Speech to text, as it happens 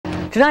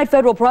Tonight,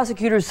 federal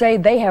prosecutors say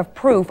they have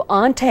proof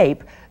on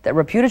tape that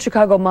reputed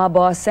Chicago mob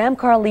boss Sam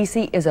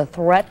Carlisi is a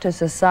threat to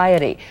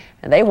society,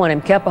 and they want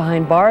him kept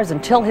behind bars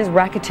until his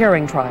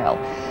racketeering trial.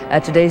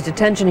 At today's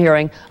detention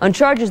hearing on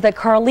charges that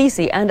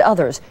Carlisi and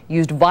others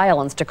used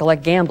violence to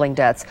collect gambling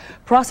debts,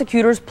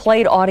 prosecutors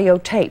played audio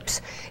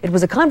tapes. It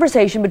was a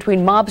conversation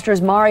between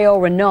mobsters Mario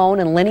Rainone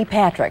and Lenny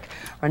Patrick.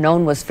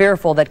 Rainone was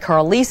fearful that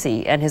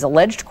Carlisi and his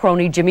alleged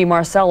crony Jimmy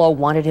Marcello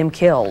wanted him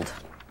killed.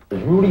 It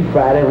was Rudy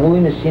Friday and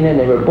Louis Messina, and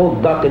they were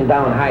both ducking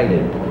down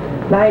hiding.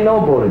 Now, I know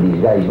both of these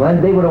guys,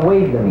 Len. They would have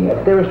waved at me.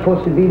 If they were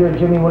supposed to be there,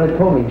 Jimmy would have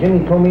told me.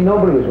 Jimmy told me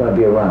nobody was going to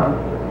be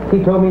around.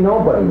 He told me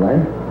nobody,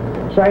 Len.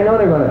 So I know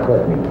they're going to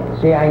clip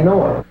me. See, I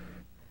know it.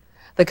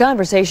 The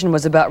conversation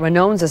was about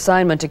Rainone's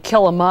assignment to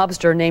kill a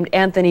mobster named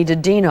Anthony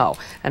Didino,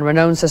 and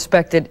Rainone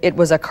suspected it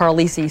was a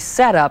Carlisi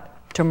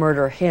setup to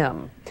murder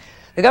him.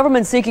 The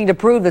government seeking to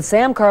prove that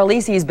Sam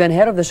Carlisi has been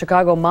head of the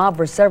Chicago mob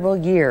for several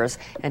years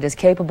and is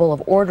capable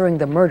of ordering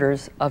the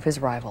murders of his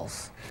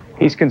rivals.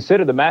 He's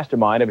considered the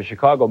mastermind of a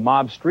Chicago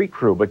mob street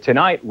crew, but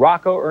tonight,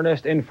 Rocco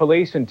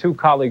Infelice and two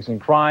colleagues in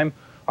crime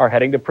are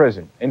heading to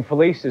prison.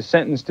 Infelice is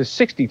sentenced to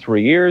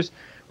 63 years,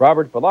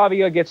 Robert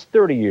Bellavia gets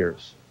 30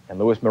 years, and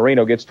Louis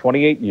Marino gets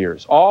 28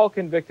 years, all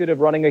convicted of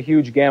running a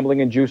huge gambling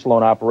and juice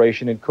loan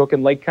operation in Cook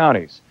and Lake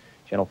counties.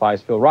 Channel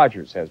 5's Phil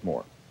Rogers has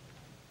more.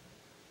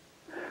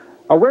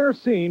 A rare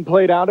scene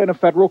played out in a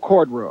federal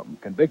courtroom.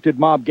 Convicted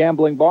mob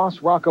gambling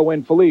boss Rocco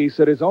Infelice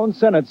at his own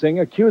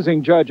sentencing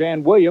accusing Judge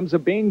Ann Williams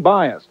of being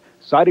biased,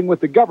 siding with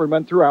the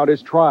government throughout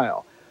his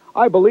trial.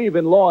 "I believe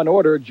in law and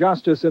order,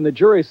 justice, and the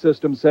jury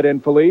system," said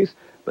Infelice,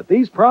 "but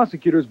these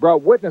prosecutors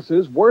brought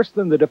witnesses worse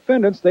than the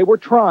defendants they were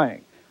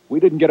trying. We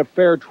didn't get a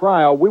fair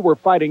trial. We were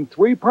fighting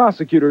 3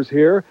 prosecutors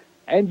here,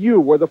 and you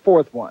were the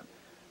 4th one."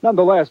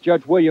 Nonetheless,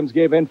 Judge Williams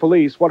gave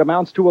Infelice what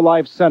amounts to a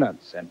life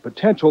sentence and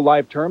potential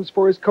life terms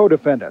for his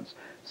co-defendants.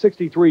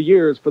 63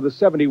 years for the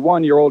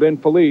 71-year-old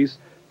Infelice,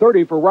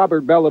 30 for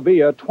Robert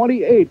Bellavia,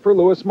 28 for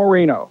Louis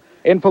Marino.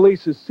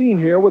 Infelice is seen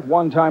here with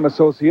one-time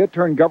associate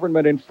turned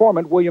government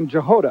informant William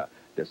Jehoda,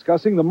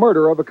 discussing the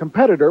murder of a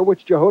competitor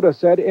which Jehoda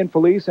said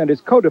Infelice and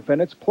his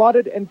co-defendants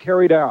plotted and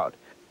carried out.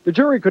 The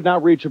jury could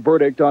not reach a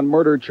verdict on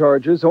murder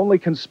charges, only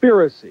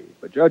conspiracy,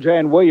 but Judge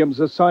Ann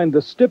Williams assigned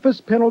the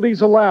stiffest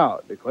penalties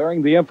allowed,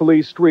 declaring the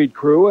Infelice street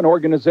crew an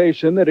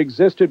organization that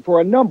existed for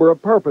a number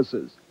of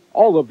purposes,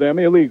 all of them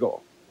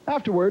illegal.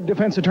 Afterward,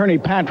 defense attorney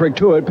Patrick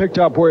Tuitt picked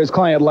up where his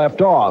client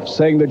left off,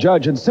 saying the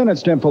judge had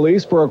sentenced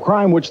Infelice for a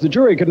crime which the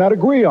jury could not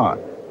agree on,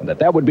 and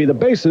that would be the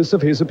basis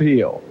of his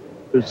appeal.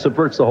 It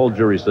subverts the whole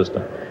jury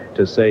system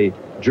to say,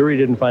 jury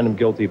didn't find him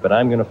guilty, but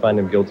I'm going to find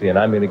him guilty and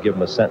I'm going to give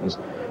him a sentence.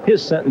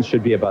 His sentence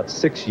should be about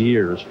 6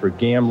 years for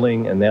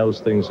gambling and those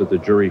things that the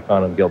jury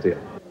found him guilty of.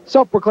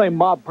 Self-proclaimed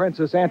mob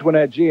princess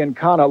Antoinette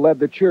Giancana led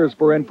the cheers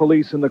for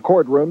Infelice in the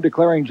courtroom,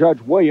 declaring Judge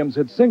Williams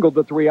had singled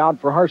the 3 out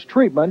for harsh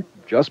treatment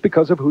just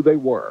because of who they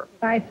were.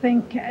 I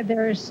think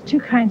there's 2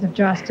 kinds of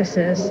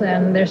justices,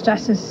 and there's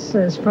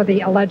justices for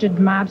the alleged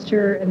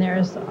mobster, and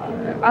there's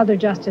other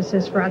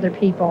justices for other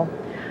people.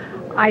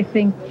 I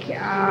think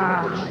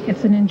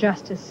it's an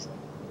injustice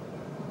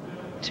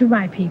to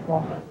my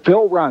people.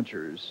 Phil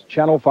Rogers,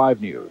 Channel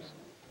 5 News.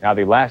 Now,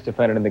 the last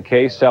defendant in the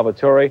case,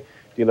 Salvatore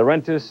De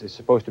Laurentiis, is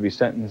supposed to be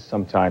sentenced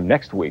sometime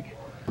next week.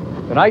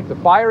 Tonight, the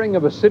firing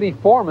of a city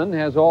foreman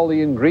has all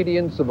the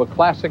ingredients of a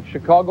classic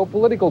Chicago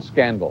political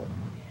scandal.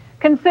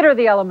 Consider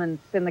the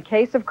elements in the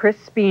case of Chris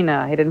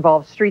Spina. It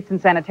involves streets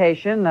and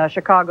sanitation, a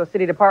Chicago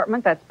City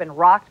Department that's been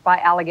rocked by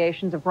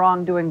allegations of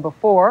wrongdoing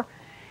before.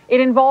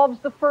 It involves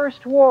the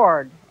First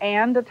Ward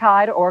and a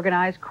tie to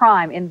organized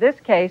crime. In this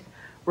case,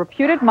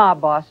 reputed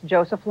mob boss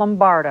Joseph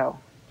Lombardo.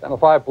 Channel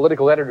 5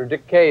 political editor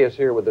Dick Kay is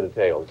here with the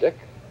details. Dick?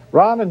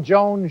 Ron and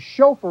Joan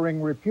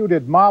chauffeuring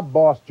reputed mob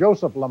boss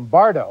Joseph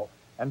Lombardo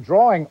and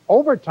drawing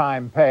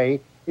overtime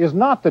pay is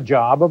not the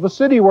job of a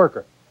city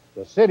worker.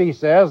 The city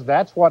says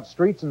that's what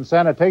streets and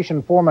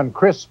sanitation foreman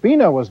Chris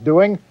Spina was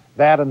doing,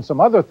 that and some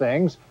other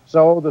things,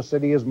 so the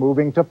city is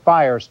moving to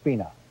fire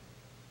Spina.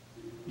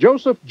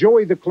 Joseph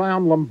Joey the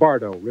Clown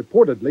Lombardo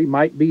reportedly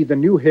might be the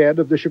new head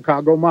of the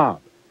Chicago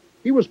mob.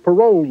 He was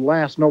paroled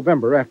last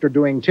November after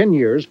doing 10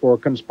 years for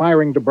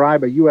conspiring to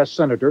bribe a U.S.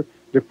 senator,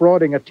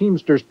 defrauding a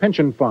Teamsters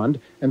pension fund,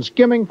 and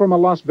skimming from a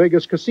Las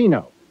Vegas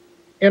casino.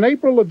 In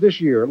April of this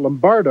year,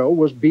 Lombardo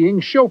was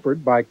being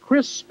chauffeured by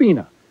Chris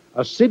Spina,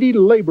 a city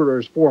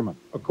laborer's foreman,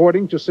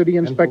 according to City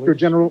Inspector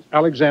General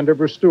Alexander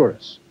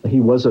Versturis.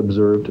 He was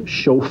observed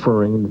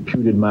chauffeuring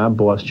reputed mob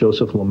boss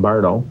Joseph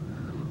Lombardo,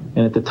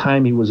 and at the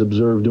time he was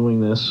observed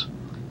doing this,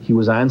 he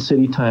was on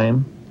city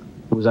time.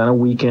 It was on a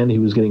weekend. He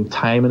was getting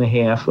time and a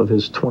half of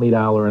his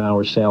 $20 an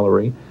hour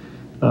salary.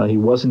 He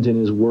wasn't in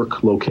his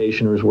work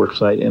location or his work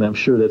site, and I'm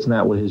sure that's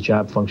not what his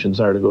job functions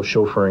are, to go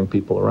chauffeuring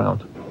people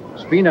around.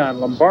 Spina and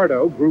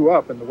Lombardo grew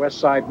up in the West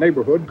Side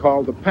neighborhood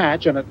called The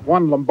Patch, and at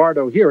one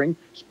Lombardo hearing,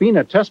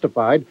 Spina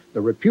testified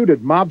the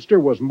reputed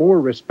mobster was more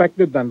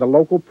respected than the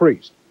local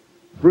priest.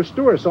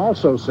 Versturis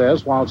also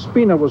says while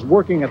Spina was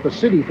working at the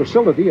city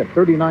facility at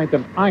 39th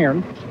and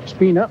Iron,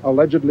 Spina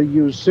allegedly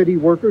used city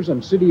workers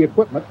and city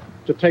equipment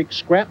to take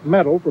scrap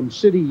metal from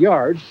city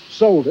yards,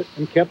 sold it,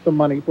 and kept the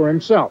money for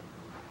himself.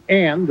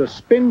 And the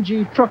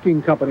Spingy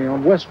Trucking Company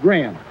on West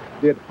Grand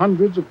did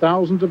hundreds of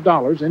thousands of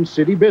dollars in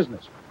city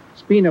business.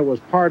 Spina was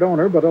part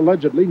owner, but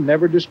allegedly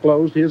never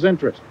disclosed his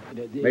interest.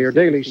 Mayor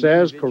Daley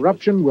says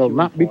corruption will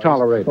not be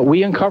tolerated. But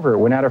we uncover it.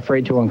 We're not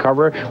afraid to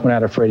uncover it. We're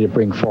not afraid to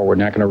bring forward.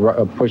 Not going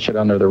to push it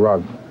under the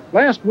rug.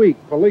 Last week,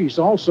 police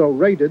also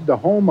raided the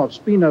home of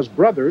Spina's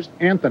brothers,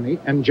 Anthony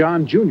and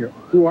John Jr.,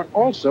 who are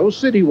also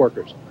city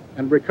workers,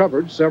 and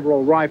recovered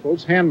several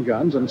rifles,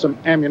 handguns, and some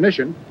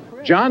ammunition.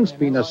 John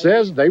Spina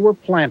says they were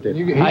planted.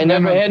 I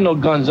never had no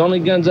guns. The only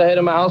guns I had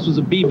in my house was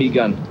a BB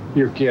gun.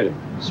 You're kidding.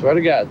 Swear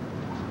to God.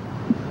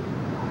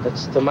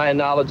 That's to my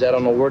knowledge. I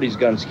don't know where these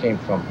guns came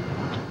from.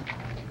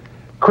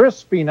 Chris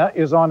Spina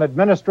is on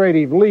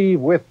administrative leave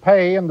with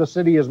pay, and the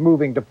city is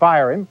moving to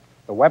fire him.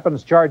 The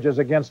weapons charges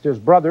against his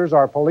brothers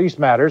are police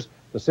matters.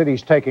 The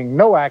city's taking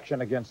no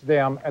action against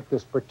them at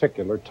this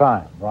particular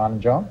time. Ron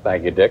and John?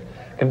 Thank you, Dick.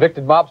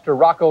 Convicted mobster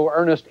Rocco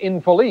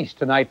Infelice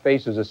tonight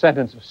faces a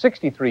sentence of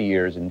 63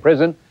 years in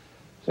prison.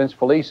 Since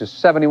Felice is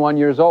 71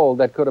 years old,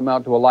 that could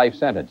amount to a life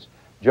sentence.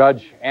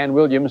 Judge Ann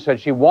Williams said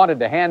she wanted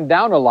to hand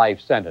down a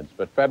life sentence,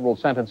 but federal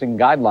sentencing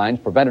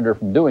guidelines prevented her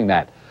from doing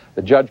that.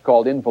 The judge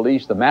called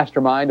Infelice the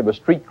mastermind of a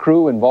street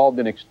crew involved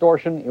in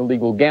extortion,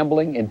 illegal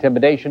gambling,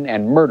 intimidation,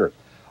 and murder.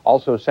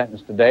 Also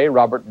sentenced today,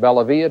 Robert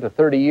Bellavia to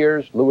 30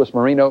 years, Louis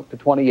Marino to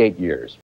 28 years.